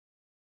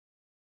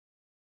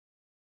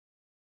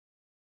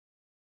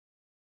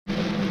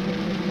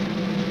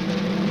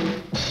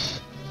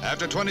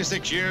After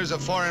 26 years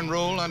of foreign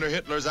rule under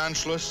Hitler's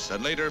Anschluss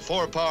and later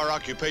four-power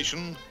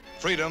occupation,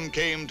 freedom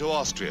came to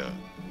Austria.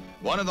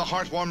 One of the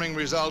heartwarming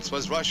results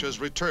was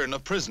Russia's return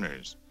of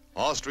prisoners.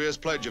 Austria's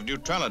pledge of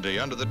neutrality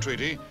under the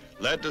treaty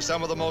led to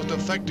some of the most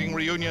affecting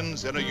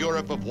reunions in a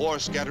Europe of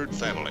war-scattered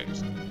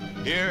families.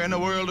 Here in a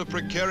world of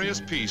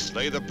precarious peace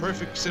lay the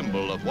perfect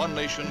symbol of one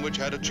nation which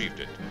had achieved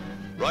it.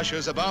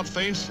 Russia's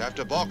about-face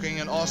after balking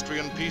an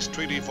Austrian Peace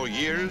Treaty for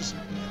years,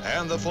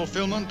 and the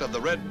fulfillment of the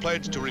Red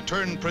Pledge to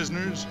return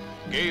prisoners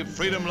gave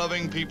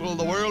freedom-loving people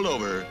the world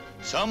over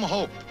some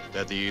hope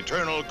that the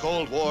eternal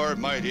Cold War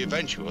might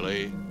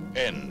eventually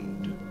end.